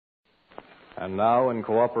And now, in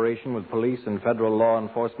cooperation with police and federal law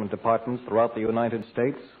enforcement departments throughout the United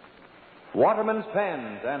States, Waterman's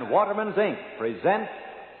Pens and Waterman's Ink present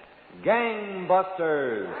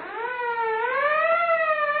Gangbusters.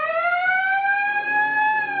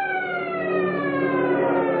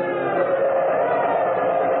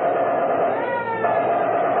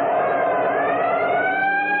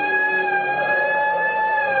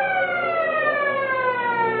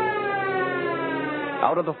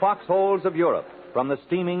 Out of the foxholes of Europe, from the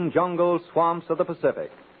steaming jungle swamps of the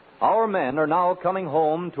Pacific, our men are now coming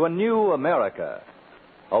home to a new America.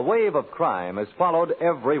 A wave of crime has followed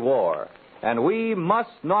every war, and we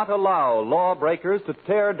must not allow lawbreakers to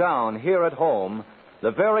tear down here at home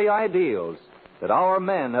the very ideals that our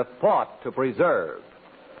men have fought to preserve.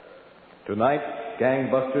 tonight,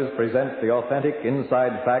 Gangbusters presents the authentic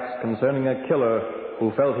inside facts concerning a killer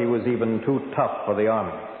who felt he was even too tough for the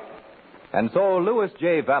Army. And so Louis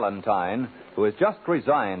J. Valentine, who has just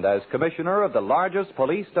resigned as commissioner of the largest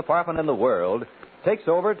police department in the world, takes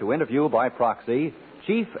over to interview by proxy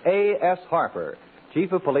Chief A.S. Harper,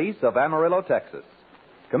 Chief of Police of Amarillo, Texas.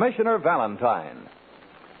 Commissioner Valentine.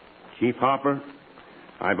 Chief Harper,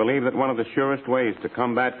 I believe that one of the surest ways to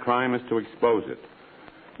combat crime is to expose it.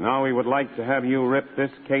 Now we would like to have you rip this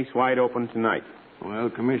case wide open tonight. Well,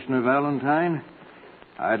 Commissioner Valentine,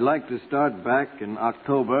 I'd like to start back in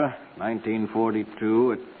October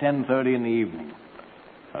 1942 at 10:30 in the evening.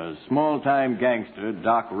 A small-time gangster,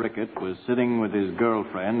 Doc Rickett, was sitting with his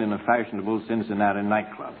girlfriend in a fashionable Cincinnati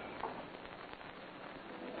nightclub.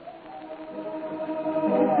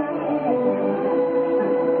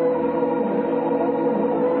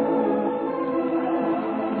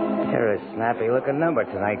 You're a snappy-looking number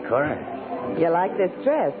tonight, Cora. You like this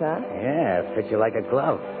dress, huh? Yeah, it fits you like a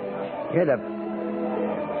glove. You're the...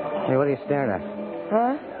 Hey, what are you staring at?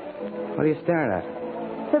 Huh? What are you staring at?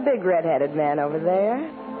 The big red-headed man over there.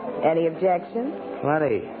 Any objections?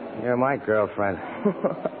 Plenty. You're my girlfriend.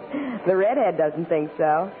 The redhead doesn't think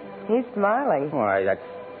so. He's smiling. Why, that's...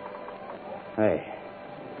 Hey.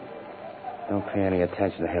 Don't pay any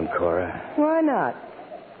attention to him, Cora. Why not?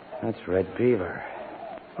 That's Red Bever.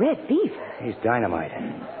 Red Beaver? He's dynamite.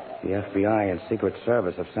 The FBI and Secret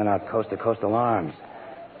Service have sent out coast-to-coast alarms.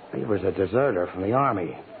 Beaver's a deserter from the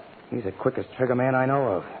Army. He's the quickest trigger man I know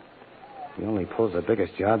of. He only pulls the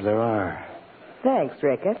biggest jobs there are. Thanks,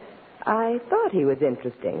 Rickett. I thought he was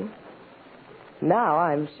interesting. Now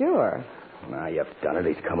I'm sure. Now you've done it.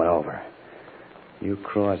 He's coming over. You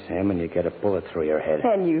cross him and you get a bullet through your head.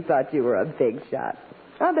 And you thought you were a big shot.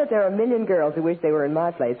 I'll bet there are a million girls who wish they were in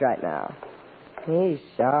my place right now. He's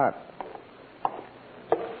sharp.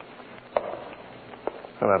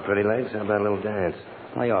 Hello, pretty legs. How about a little dance?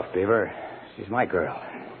 Lay off, Beaver. She's my girl.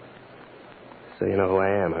 So you know who I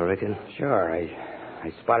am, I reckon? Sure.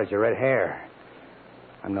 I spotted your red hair.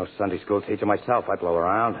 I'm no Sunday school teacher myself. I blow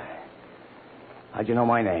around. How'd you know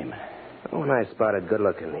my name? When I spotted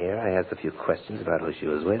good-looking here, I asked a few questions about who she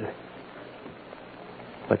was with.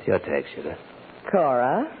 What's your take, sugar?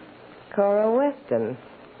 Cora Weston.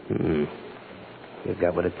 You've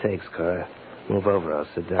got what it takes, Cora. Move over. I'll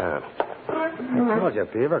sit down. I told you,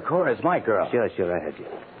 Beaver. Cora's my girl. Sure, I heard you.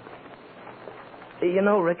 You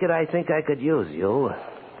know, Rickett, I think I could use you.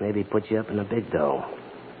 Maybe put you up in a big dough.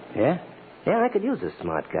 Yeah? Yeah, I could use a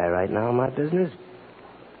smart guy right now in my business.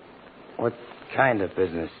 What kind of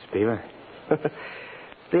business, Beaver?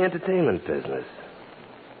 The entertainment business.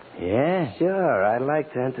 Yeah? Sure, I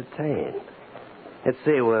like to entertain. Let's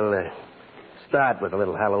see, we'll start with a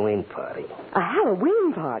little Halloween party. A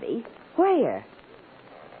Halloween party? Where?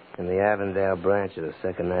 In the Avondale branch of the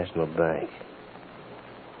Second National Bank.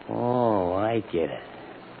 Oh, I get it.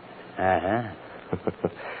 Uh-huh.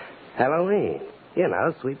 Halloween. You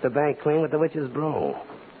know, sweep the bank clean with the witch's broom.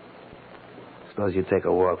 Suppose you take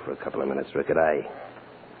a walk for a couple of minutes, Rickett. I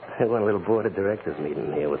want a little board of directors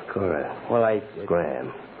meeting here with Cora. Well,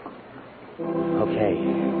 Graham.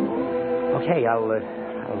 Okay, I'll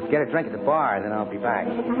get a drink at the bar, then I'll be back.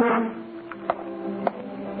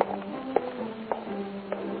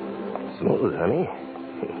 Smooth, honey.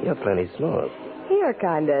 You're plenty smooth. You're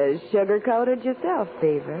kind of sugar-coated yourself,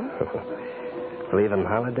 Beaver. Believe in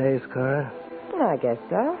holidays, Cora? I guess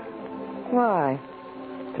so. Why?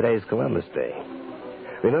 Today's Columbus Day.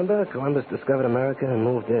 Remember, Columbus discovered America and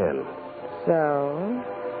moved in. So?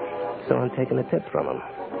 So I'm taking a tip from him.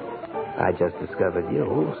 I just discovered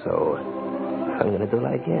you, so I'm going to do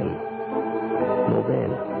like him. Move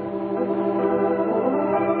in.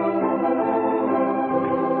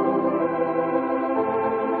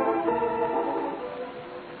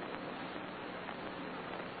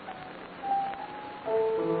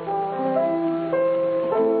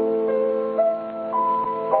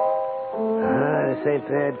 case ain't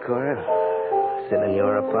bad, Cora. Sitting in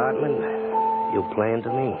your apartment, you playing to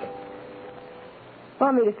me.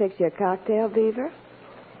 Want me to fix you a cocktail, Beaver?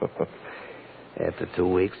 After 2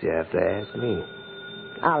 weeks, you have to ask me.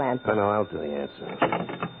 I'll answer. Oh, no, I'll do the answering.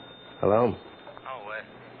 Hello? Oh,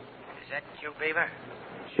 is that you, Beaver?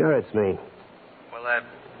 Sure, it's me. Well,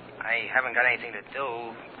 I haven't got anything to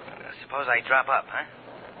do. Suppose I drop up, huh?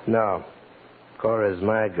 No. Cora's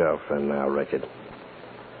my girlfriend now, Rickard.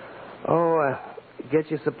 Oh, get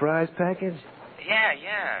your surprise package?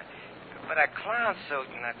 Yeah. But a clown suit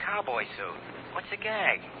and a cowboy suit. What's the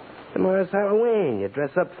gag? Tomorrow's Halloween. You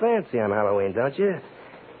dress up fancy on Halloween, don't you?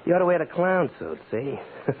 You ought to wear the clown suit, see?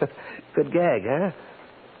 Good gag, huh?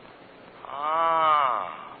 Oh.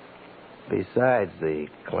 Besides, the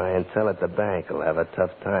clientele at the bank will have a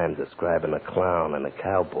tough time describing a clown and a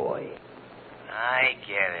cowboy. I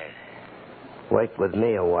get it. Work with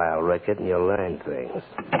me a while, Rickard, and you'll learn things.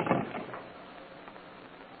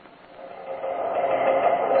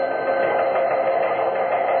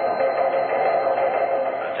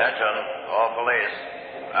 Attention, all police.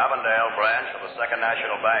 Avondale branch of the Second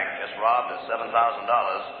National Bank just robbed of $7,000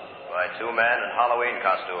 by 2 men in Halloween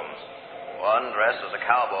costumes. One dressed as a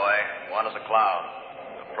cowboy, one as a clown.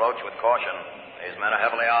 Approach with caution. These men are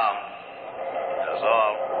heavily armed. That's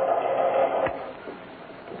all.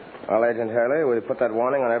 Well, Agent Hurley, we put that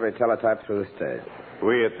warning on every teletype through the state.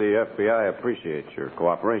 We at the FBI appreciate your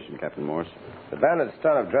cooperation, Captain Morse. The bandits'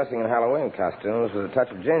 stunt of dressing in Halloween costumes was a touch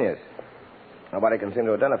of genius. Nobody can seem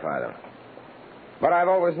to identify them. But I've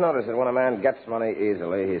always noticed that when a man gets money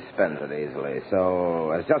easily, he spends it easily.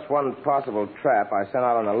 So, as just one possible trap, I sent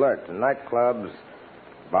out an alert to nightclubs,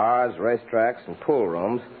 bars, racetracks, and pool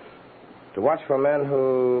rooms to watch for men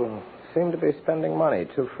who seem to be spending money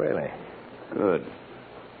too freely. Good.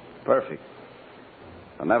 Perfect.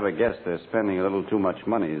 I never guessed they're spending a little too much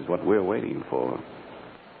money is what we're waiting for.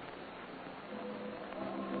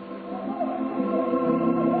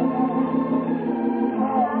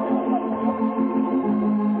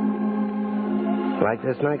 Like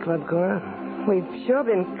this nightclub, Cora? We've sure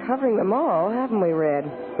been covering them all, haven't we, Red?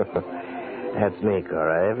 That's me,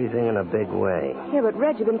 Cora. Everything in a big way. Yeah, but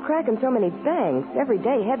Red, you've been cracking so many banks. Every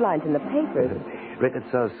day, headlines in the papers. Rickard's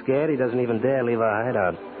so scared he doesn't even dare leave our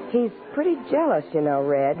hideout. He's pretty jealous, you know,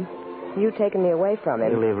 Red. You taking me away from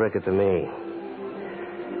him. You leave Rickard to me.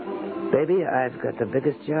 Baby, I've got the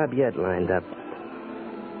biggest job yet lined up.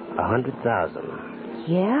 100,000.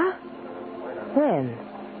 Yeah? When?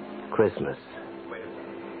 Christmas.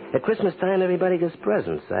 At Christmas time, everybody gets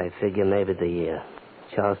presents. I figure maybe the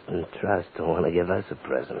Charleston Trust will want to give us a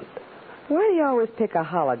present. Why do you always pick a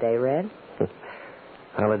holiday, Red?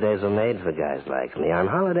 Holidays are made for guys like me. On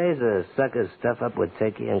holidays, the suckers stuff up with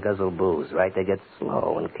turkey and guzzle booze, right? They get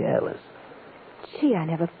slow and careless. Gee, I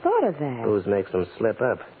never thought of that. Booze makes them slip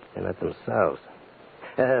up. They're not themselves.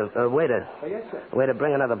 Waiter. Yes, sir. Waiter,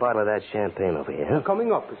 bring another bottle of that champagne over here, huh?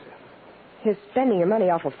 Coming up, sir. You're spending your money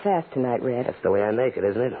awful fast tonight, Red. That's the way I make it,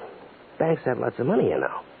 isn't it? Banks have lots of money, you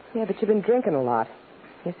know. Yeah, but you've been drinking a lot.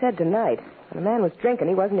 You said tonight, when a man was drinking,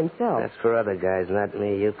 he wasn't himself. That's for other guys, not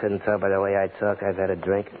me. You couldn't tell by the way I talk I've had a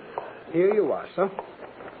drink. Here you are, sir.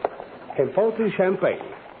 A bottle of champagne.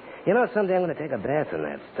 You know, someday I'm going to take a bath in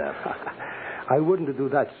that stuff. I wouldn't do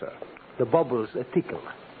that, sir. The bubbles tickle.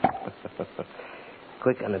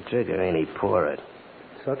 Quick on the trigger, ain't he? Pour it.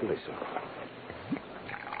 Certainly, sir.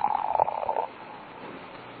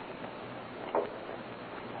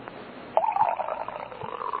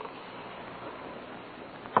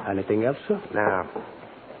 Anything else, sir? No.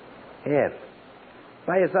 Here.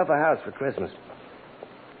 Buy yourself a house for Christmas.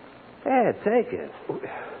 Here, take it.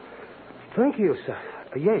 Thank you, sir.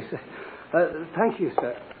 Yes. Thank you,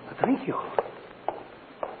 sir. Thank you.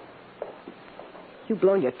 You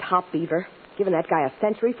blown your top, Beaver. Giving that guy a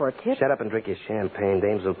century for a tip? Shut up and drink your champagne.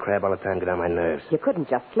 Dames will crab all the time, get on my nerves. You couldn't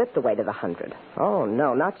just slip the way to the 100. Oh,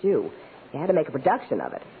 no, not you. You had to make a production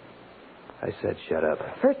of it. I said shut up.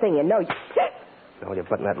 First thing you know, you... Now, you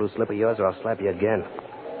button that loose lip of yours or I'll slap you again.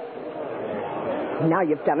 Now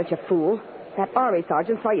you've done it, you fool. That army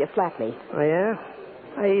sergeant saw you slap me. Oh, yeah?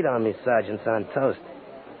 I eat army sergeants on toast.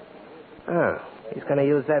 Oh, he's going to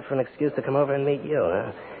use that for an excuse to come over and meet you,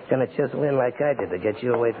 huh? Going to chisel in like I did to get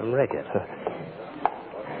you away from Rickard.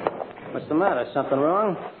 What's the matter? Something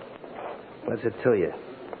wrong? What's it to you?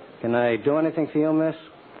 Can I do anything for you, miss?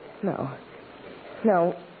 No.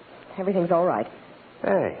 No. Everything's all right.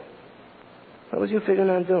 Hey. What was you figuring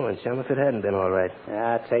on doing, chum, if it hadn't been all right?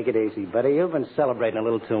 Ah, take it easy, buddy. You've been celebrating a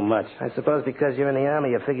little too much. I suppose because you're in the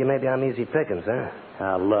Army, you figure maybe I'm easy pickings, huh?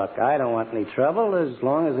 Now, look, I don't want any trouble as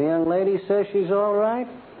long as the young lady says she's all right.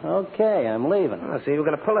 Okay, I'm leaving. Oh, so you were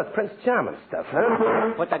going to pull that Prince Charming stuff,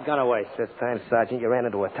 huh? Put that gun away. This time, Sergeant, you ran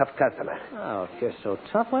into a tough customer. Oh, if you're so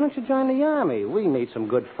tough, why don't you join the Army? We need some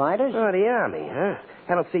good fighters. Oh, the Army, huh?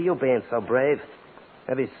 I don't see you being so brave.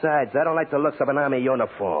 And besides, I don't like the looks of an Army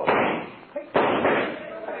uniform.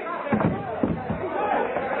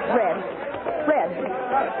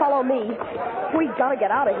 Red, follow me. We gotta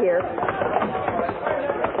get out of here.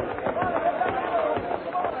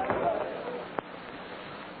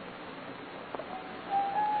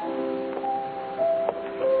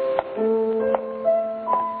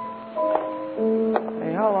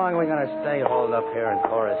 Hey, how long are we going to stay holed up here in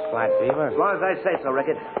Cora's Flat, Beaver? As long as I say so,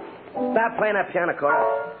 Rickett. Stop playing that piano,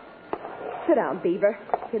 Cora. Sit down, Beaver.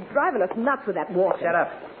 You're driving us nuts with that walk. Shut up.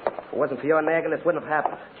 If it wasn't for your nagging, this wouldn't have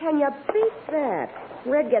happened. Can you beat that?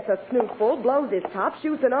 Red gets a snootful, blows his top,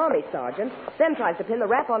 shoots an army sergeant, then tries to pin the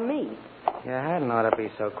rap on me. You hadn't ought to be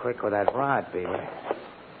so quick with that rod, Beaver.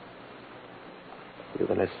 You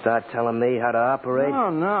going to start telling me how to operate? Oh,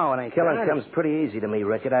 no, it ain't Killing that. comes pretty easy to me,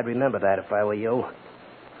 Rickett. I'd remember that if I were you.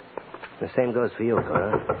 The same goes for you,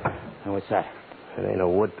 Cora. And what's that? It ain't a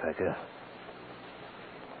woodpecker.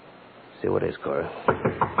 See what it is, Cora.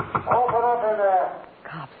 Open up in there.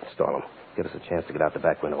 Cops. Stall them. Give us a chance to get out the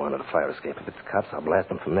back window onto the fire escape. If it's the cops, I'll blast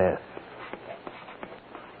them from there.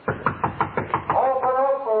 Open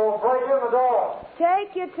up or we'll break in the door.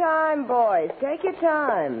 Take your time, boys. Take your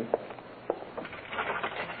time.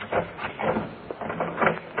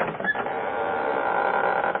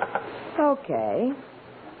 Okay.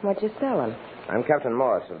 What you selling? I'm Captain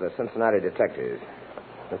Morse of the Cincinnati Detectives.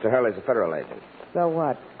 Mr. Hurley's a federal agent. So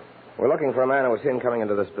what? We're looking for a man who was seen coming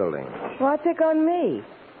into this building. What's it on me?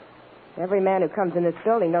 Every man who comes in this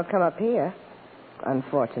building don't come up here.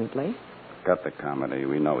 Unfortunately. Cut the comedy.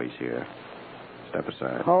 We know he's here. Step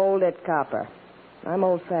aside. Hold it, copper. I'm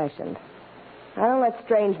old-fashioned. I don't let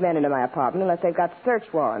strange men into my apartment unless they've got search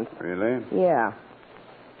warrants. Really? Yeah.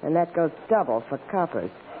 And that goes double for coppers.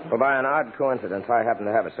 Well, by an odd coincidence, I happen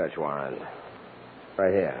to have a search warrant.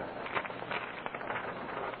 Right here.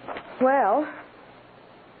 Well,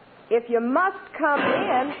 if you must come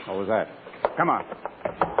in... What was that? Come on.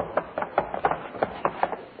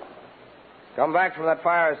 Come back from that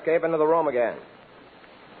fire escape into the room again.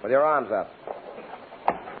 With your arms up.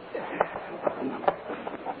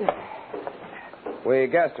 We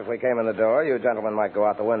guessed if we came in the door, you gentlemen might go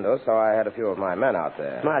out the window, so I had a few of my men out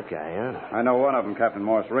there. Smart guy, huh? I know one of them, Captain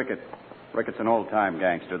Morse. Rickett. Ricket's an old-time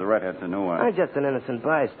gangster. The redhead's a new one. I'm just an innocent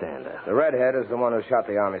bystander. The redhead is the one who shot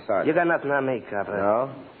the army sergeant. You got nothing on me, copper.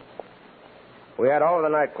 No? We had all of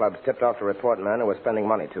the nightclubs tipped off to report men who were spending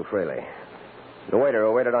money too freely. The waiter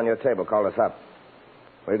who waited on your table called us up.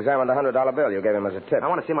 We examined the $100 bill you gave him as a tip. I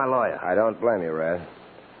want to see my lawyer. I don't blame you, Red.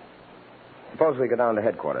 Suppose we go down to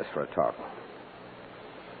headquarters for a talk.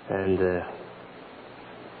 And,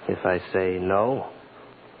 if I say no?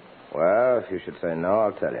 Well, if you should say no,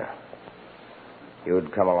 I'll tell you.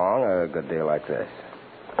 You'd come along a good deal like this.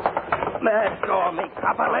 Let go of me,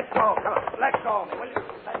 copper. Let go. Come on. Let go of me, will you?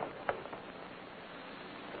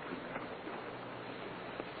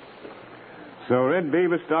 So Red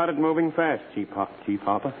Beaver started moving fast, Chief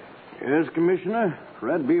Hopper. Yes, Commissioner.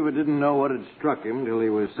 Red Beaver didn't know what had struck him till he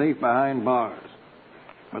was safe behind bars.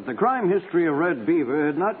 But the crime history of Red Beaver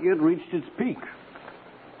had not yet reached its peak.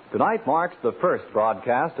 Tonight marks the first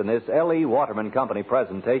broadcast in this L.E. Waterman Company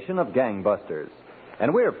presentation of Gangbusters.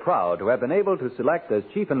 And we're proud to have been able to select as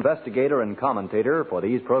chief investigator and commentator for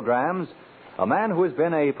these programs a man who has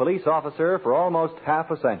been a police officer for almost half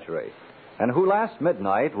a century and who last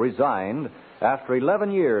midnight resigned after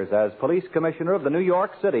 11 years as police commissioner of the New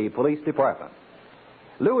York City Police Department.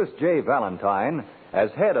 Louis J. Valentine, as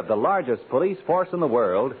head of the largest police force in the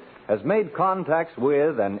world, has made contacts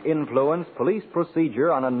with and influenced police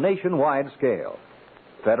procedure on a nationwide scale.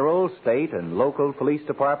 Federal, state, and local police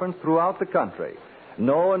departments throughout the country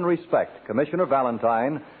know and respect Commissioner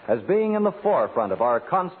Valentine as being in the forefront of our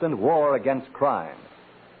constant war against crime.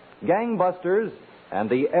 Gangbusters and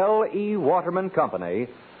the L.E. Waterman Company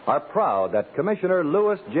are proud that Commissioner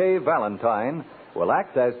Louis J. Valentine will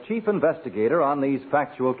act as chief investigator on these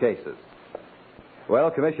factual cases.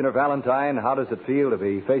 Well, Commissioner Valentine, how does it feel to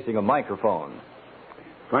be facing a microphone?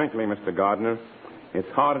 Frankly, Mr. Gardner, it's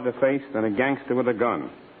harder to face than a gangster with a gun.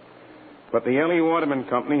 But the L.E. Waterman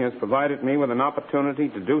Company has provided me with an opportunity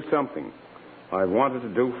to do something I've wanted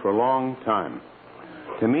to do for a long time.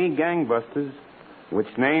 To me, Gangbusters, which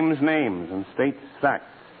names names and states facts,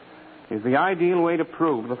 is the ideal way to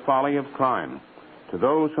prove the folly of crime to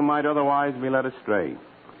those who might otherwise be led astray.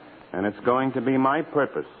 And it's going to be my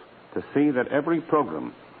purpose to see that every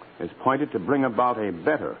program is pointed to bring about a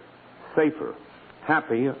better, safer,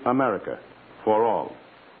 happy America for all.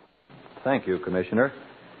 Thank you, Commissioner.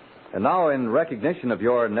 And now, in recognition of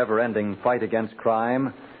your never-ending fight against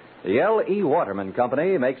crime, the L.E. Waterman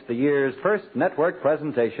Company makes the year's first network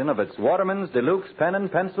presentation of its Waterman's Deluxe Pen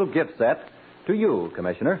and Pencil gift set to you,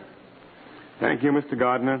 Commissioner. Thank you, Mr.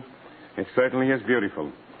 Gardner. It certainly is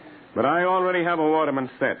beautiful. But I already have a Waterman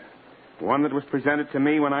set, one that was presented to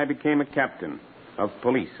me when I became a captain of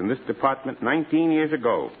police in this department 19 years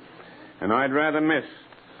ago. And I'd rather miss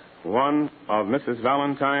one of Mrs.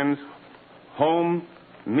 Valentine's home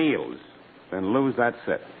meals than lose that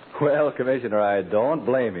set. Well, Commissioner, I don't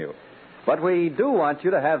blame you. But we do want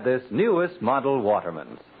you to have this newest model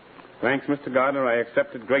Waterman's. Thanks, Mr. Gardner. I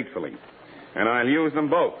accept it gratefully. And I'll use them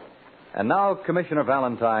both. And now, Commissioner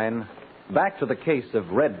Valentine, back to the case of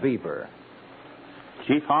Red Beaver.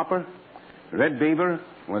 Chief Hopper, Red Beaver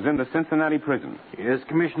was in the Cincinnati prison. Yes,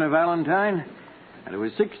 Commissioner Valentine. And it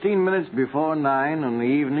was 16 minutes before 9 on the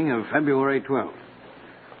evening of February 12th.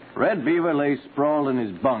 Red Beaver lay sprawled in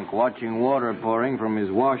his bunk, watching water pouring from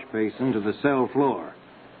his wash basin to the cell floor.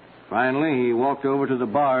 Finally, he walked over to the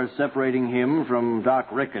bars separating him from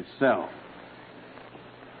Doc Ricketts' cell.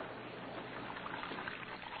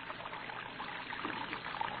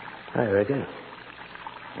 Hi, Rickett.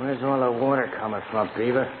 Where's all the water coming from,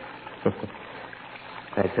 Beaver?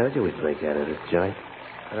 I told you we'd break out of this joint.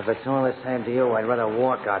 But if it's all the same to you, I'd rather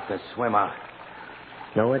walk out than swim out.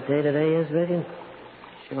 Know what day today is, Rickett?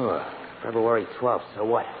 Sure. February 12th, so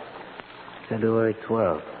what? February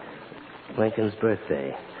 12th. Lincoln's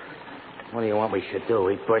birthday. What do you want we should do,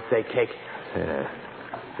 eat birthday cake?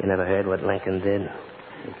 You never heard what Lincoln did?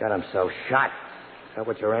 He got himself shot. Is that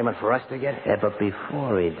what you're aiming for us to get? Yeah, but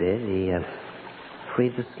before he did, he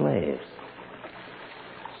freed the slaves.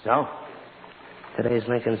 So? Today's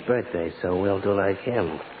Lincoln's birthday, so we'll do like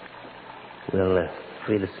him. We'll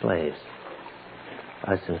free the slaves.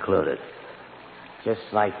 Us included.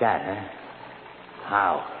 Just like that, huh?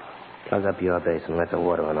 How? Plug up your base and let the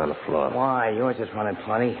water run on the floor. Why? Yours is running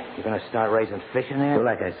plenty. You're going to start raising fish in there? Do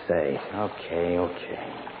like I say. Okay.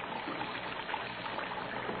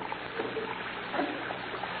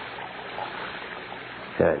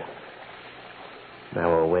 Good.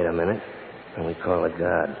 Now we'll wait a minute, and we call it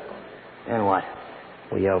God. Then what?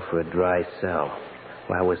 We yell for a dry cell.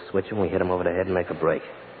 While we're switching, we hit him over the head and make a break.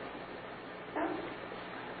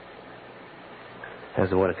 How's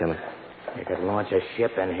the water coming? You could launch a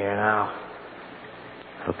ship in here now.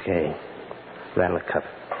 Okay. Rattle a cup.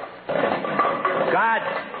 God!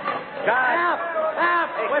 Help!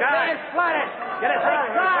 Hey, we're being flooded! Get us out!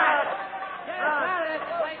 God! Get us out of this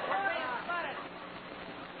place! We're being flooded!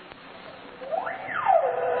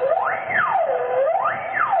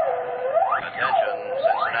 Attention,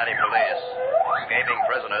 Cincinnati police. Escaping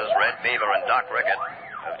prisoners Red Beaver and Doc Rickett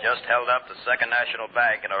have just held up the Second National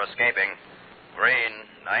Bank and are escaping. Green,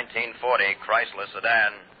 1940 Chrysler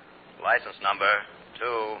sedan. License number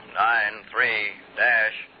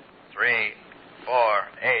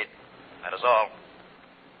 293-348. That is all.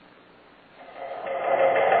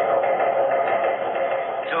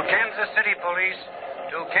 To Kansas City Police.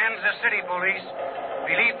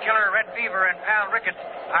 Believe killer Red Beaver and pal Rickett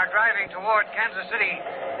are driving toward Kansas City.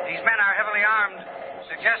 These men are heavily armed.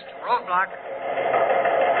 Suggest roadblock.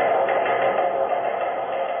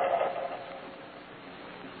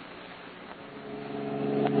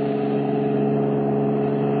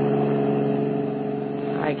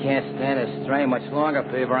 I can't stand this strain much longer,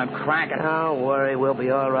 Beaver. I'm cranking. Don't worry. We'll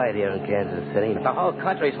be all right here in Kansas City. The whole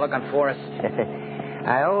country's looking for us.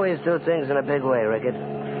 I always do things in a big way, Rickett.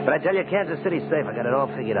 But I tell you, Kansas City's safe. I got it all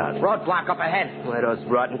figured out. Roadblock up ahead. Where those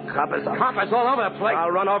rotten coppers? Coppers all over the place.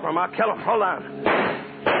 I'll run over them. I'll kill them. Hold on.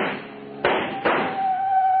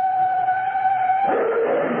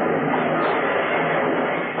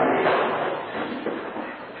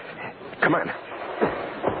 Come on.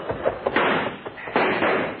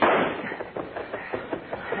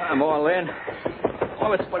 I'm all in.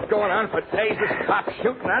 All this what's going on for days. This cop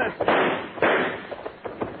shooting at us.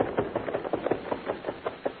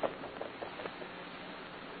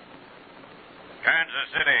 Kansas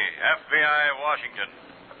City, FBI, Washington.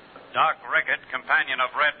 Doc Rickett, companion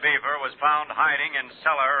of Red Beaver, was found hiding in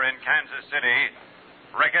cellar in Kansas City.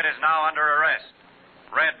 Rickett is now under arrest.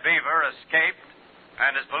 Red Beaver escaped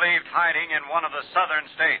and is believed hiding in one of the southern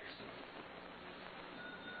states.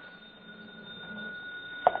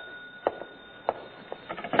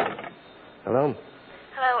 Hello?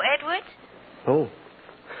 Hello, Edward? Who?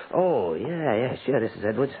 Oh, yeah, sure. This is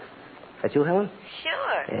Edwards. That you, Helen?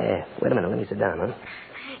 Sure. Yeah. Wait a minute. Let me sit down, huh?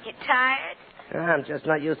 You tired? I'm just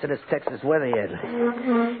not used to this Texas weather yet. How do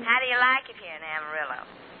you like it here in Amarillo?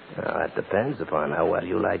 Well, that depends upon how well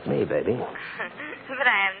you like me, baby. But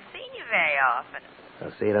I haven't seen you very often.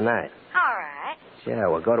 I'll see you tonight. All right. Sure,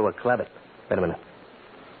 we'll go to a club. Wait a minute.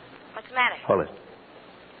 What's the matter? Hold it.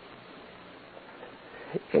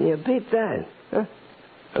 Can you beat that? Huh?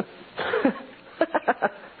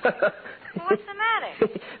 What's the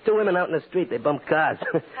matter? Two women out in the street. They bump cars.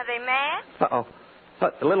 Are they mad? Uh-oh.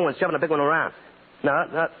 Look, the little one's shoving the big one around.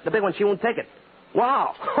 No, the big one, she won't take it.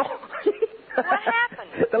 Wow. What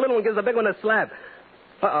happened? The little one gives the big one a slap.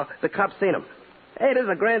 Uh-oh, the cops seen him. Hey, this is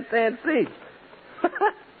a grandstand seat.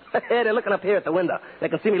 Hey, they're looking up here at the window. They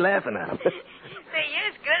can see me laughing at them. Say, you're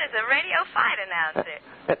as good as a radio fight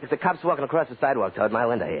announcer. The cop's walking across the sidewalk toward my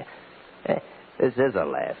window here. This is a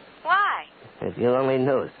laugh. Why? If you only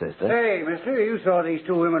knew, sister. Hey, mister, you saw these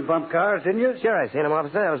two women bump cars, didn't you? Sure, I seen them,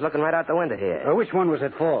 officer. I was looking right out the window here. Which one was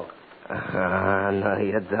at fault? No,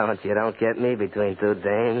 you don't. You don't get me between two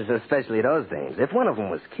dames, especially those dames. If one of them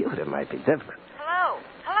was cute, it might be different.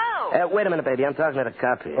 Hello? Wait a minute, baby. I'm talking to the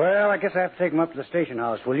cop here. Well, I guess I have to take him up to the station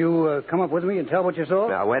house. Will you come up with me and tell what you saw?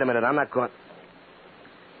 Now, wait a minute. I'm not going...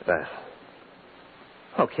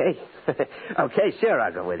 Okay. Okay, sure,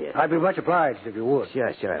 I'll go with you. I'd be much obliged if you would.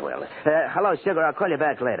 Sure, I will. Hello, Sugar. I'll call you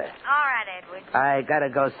back later. All right, Edward. I gotta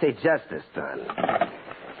go see justice done.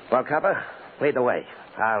 Well, copper, lead the way.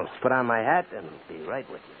 I'll put on my hat and be right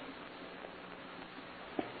with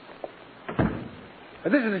you.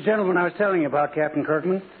 This is the gentleman I was telling you about, Captain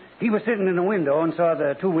Kirkman. He was sitting in the window and saw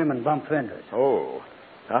the two women bump fenders. Oh,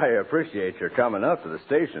 I appreciate your coming up to the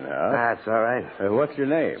station, huh? That's all right. What's your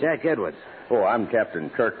name? Jack Edwards. Oh, I'm Captain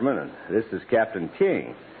Kirkman, and this is Captain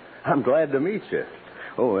King. I'm glad to meet you.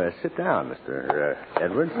 Oh, sit down, Mr.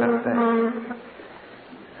 Edwards. Thanks.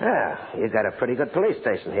 You got a pretty good police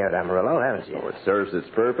station here at Amarillo, haven't you? Oh, it serves its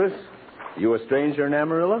purpose. You a stranger in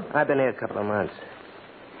Amarillo? I've been here a couple of months.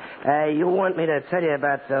 You want me to tell you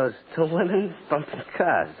about those two women bumping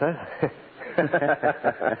cars, huh?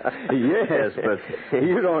 Yes, but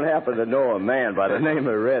you don't happen to know a man by the name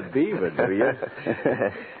of Red Beaver, do you?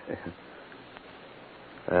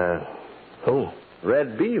 Who?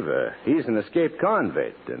 Red Beaver. He's an escaped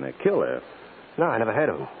convict and a killer. No, I never heard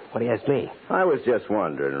of him. What do you ask me? I was just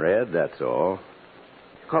wondering, Red, that's all.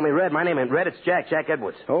 Call me Red. My name ain't Red. It's Jack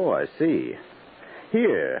Edwards. Oh, I see.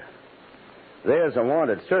 Here. There's a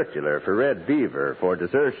wanted circular for Red Beaver for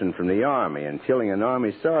desertion from the Army and killing an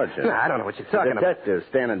Army sergeant. No, I don't know what you're talking about. The detectives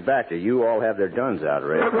standing back of you all have their guns out,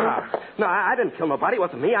 Red. No, I didn't kill nobody. It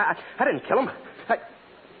wasn't me. I didn't kill him.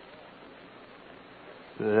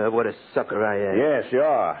 What a sucker I am. Yes, you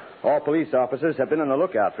are. All police officers have been on the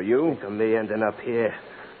lookout for you. Think of me ending up here.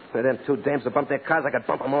 For them two dames to bump their cars, I could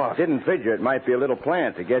bump them off. Didn't figure it might be a little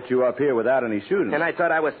plan to get you up here without any shooting. And I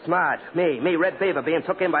thought I was smart. Me, Red Beaver, being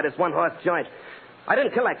took in by this one-horse joint. I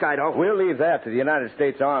didn't kill that guy, though. We'll leave that to the United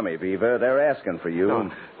States Army, Beaver. They're asking for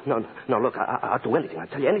you. No, look, I'll do anything. I'll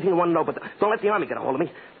tell you anything you want to know, but don't let the Army get a hold of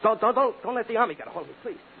me. Don't let the Army get a hold of me,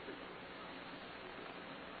 please.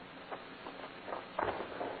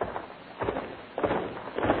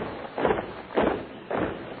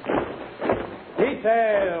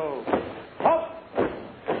 Details. Up.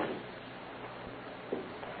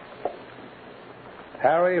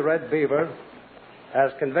 Harry Red Beaver,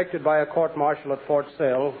 as convicted by a court-martial at Fort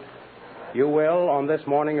Sill, you will, on this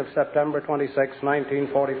morning of September 26,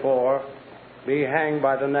 1944, be hanged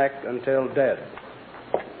by the neck until dead.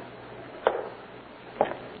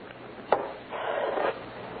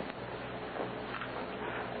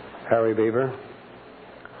 Harry Beaver,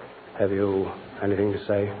 have you anything to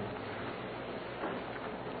say?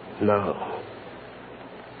 No,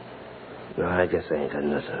 I guess I ain't got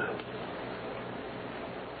nothing.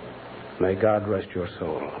 May God rest your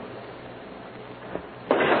soul.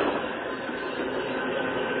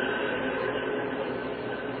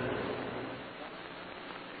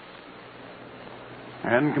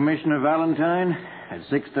 And Commissioner Valentine, at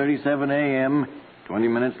 6:37 a.m., 20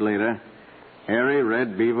 minutes later, Harry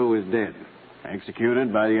Red Beaver was dead,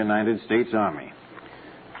 executed by the United States Army.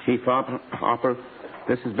 Chief Hopper,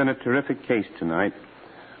 this has been a terrific case tonight.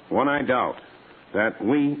 One I doubt that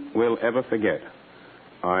we will ever forget.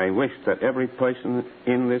 I wish that every person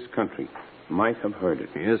in this country might have heard it.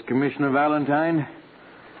 Yes, Commissioner Valentine.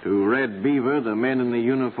 To Red Beaver, the men in the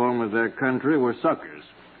uniform of their country were suckers.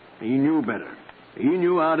 He knew better. He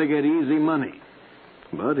knew how to get easy money.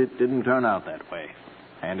 But it didn't turn out that way.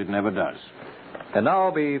 And it never does. And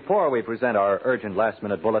now, before we present our urgent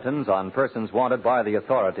last-minute bulletins on persons wanted by the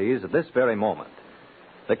authorities at this very moment,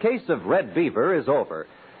 the case of Red Beaver is over.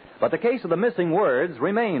 But the case of the missing words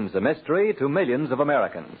remains a mystery to millions of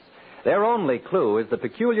Americans. Their only clue is the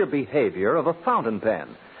peculiar behavior of a fountain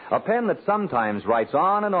pen, A pen that sometimes writes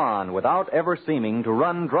on and on without ever seeming to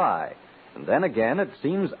run dry. And then again, it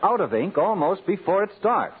seems out of ink almost before it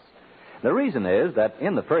starts. The reason is that,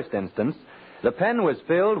 in the first instance, the pen was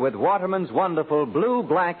filled with Waterman's wonderful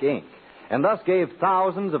blue-black ink, and thus gave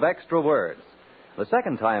thousands of extra words. The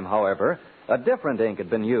second time, however, a different ink had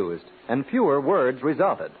been used, and fewer words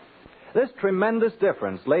resulted. This tremendous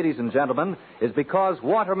difference, ladies and gentlemen, is because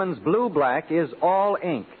Waterman's blue-black is all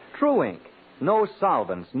ink, true ink. No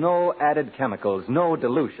solvents, no added chemicals, no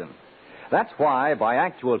dilution. That's why, by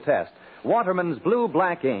actual test, Waterman's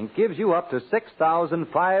blue-black ink gives you up to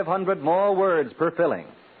 6,500 more words per filling.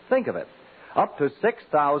 Think of it. Up to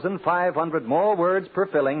 6,500 more words per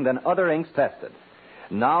filling than other inks tested.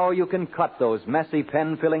 Now you can cut those messy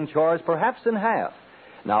pen-filling chores perhaps in half.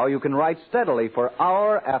 Now you can write steadily for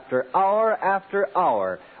hour after hour after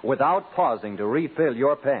hour without pausing to refill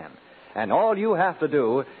your pen. And all you have to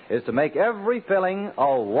do is to make every filling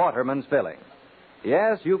a Waterman's filling.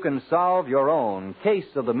 Yes, you can solve your own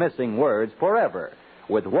case of the missing words forever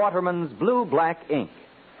with Waterman's blue-black ink.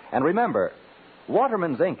 And remember,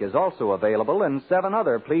 Waterman's ink is also available in 7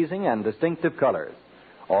 other pleasing and distinctive colors.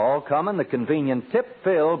 All come in the convenient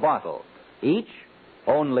tip-fill bottle. Each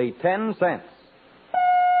only 10 cents.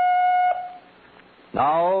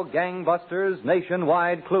 Now, Gangbusters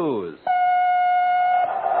Nationwide Clues.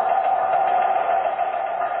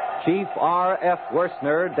 Chief R.F.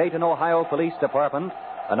 Worsner, Dayton, Ohio Police Department,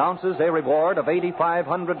 announces a reward of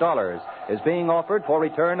 $8,500 is being offered for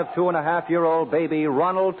return of 2.5-year-old baby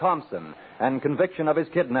Ronald Thompson and conviction of his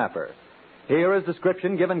kidnapper. Here is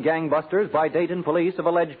description given Gangbusters by Dayton police of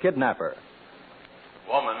alleged kidnapper.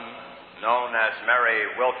 Woman known as Mary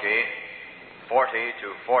Wilkie, 40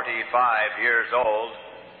 to 45 years old,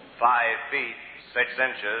 5 feet 6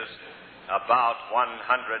 inches, about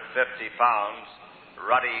 150 pounds,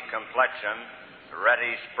 ruddy complexion,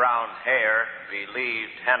 reddish brown hair,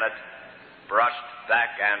 believed hennet, brushed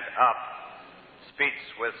back and up, speaks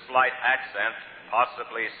with slight accent,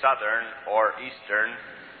 possibly southern or eastern,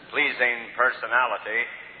 pleasing personality.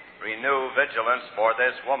 Renew vigilance for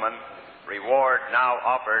this woman. Reward now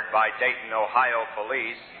offered by Dayton, Ohio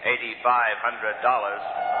Police,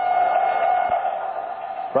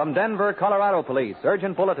 $8,500. From Denver, Colorado Police,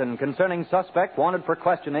 urgent bulletin concerning suspect wanted for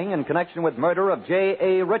questioning in connection with murder of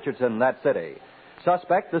J.A. Richardson, that city.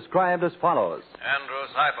 Suspect described as follows. Andrew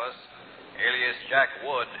Cyphus, alias Jack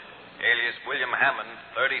Wood, alias William Hammond,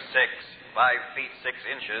 36, 5 feet 6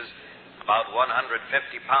 inches, about 150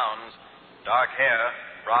 pounds, dark hair,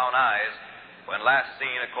 brown eyes. When last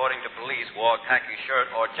seen, according to police, wore khaki shirt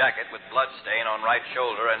or jacket with blood stain on right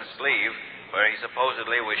shoulder and sleeve, where he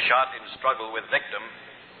supposedly was shot in struggle with victim.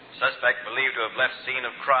 Suspect believed to have left scene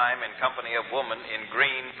of crime in company of woman in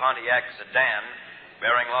green Pontiac sedan,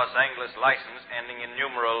 bearing Los Angeles license ending in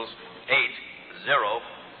numerals 80.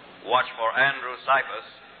 Watch for Andrew Cyphus.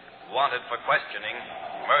 Wanted for questioning.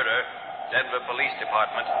 Murder. Denver Police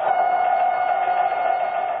Department.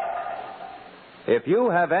 If you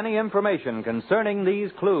have any information concerning these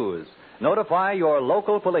clues, notify your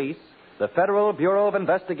local police, the Federal Bureau of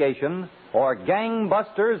Investigation, or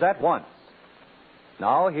Gangbusters at once.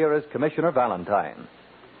 Now, here is Commissioner Valentine.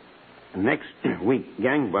 Next week,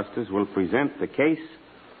 Gangbusters will present the case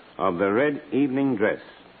of the red evening dress.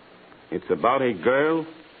 It's about a girl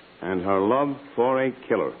and her love for a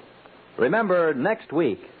killer. Remember, next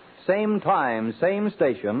week, same time, same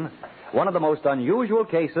station, one of the most unusual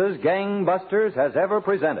cases Gangbusters has ever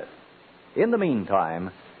presented. In the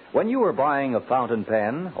meantime, when you are buying a fountain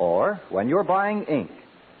pen or when you're buying ink,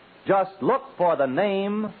 just look for the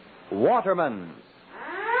name Waterman's.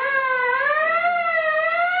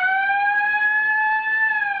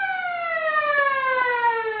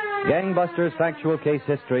 Gangbusters Factual Case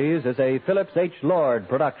Histories is a Phillips H. Lord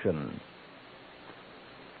production.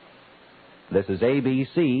 This is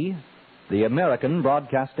ABC, the American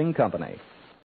Broadcasting Company.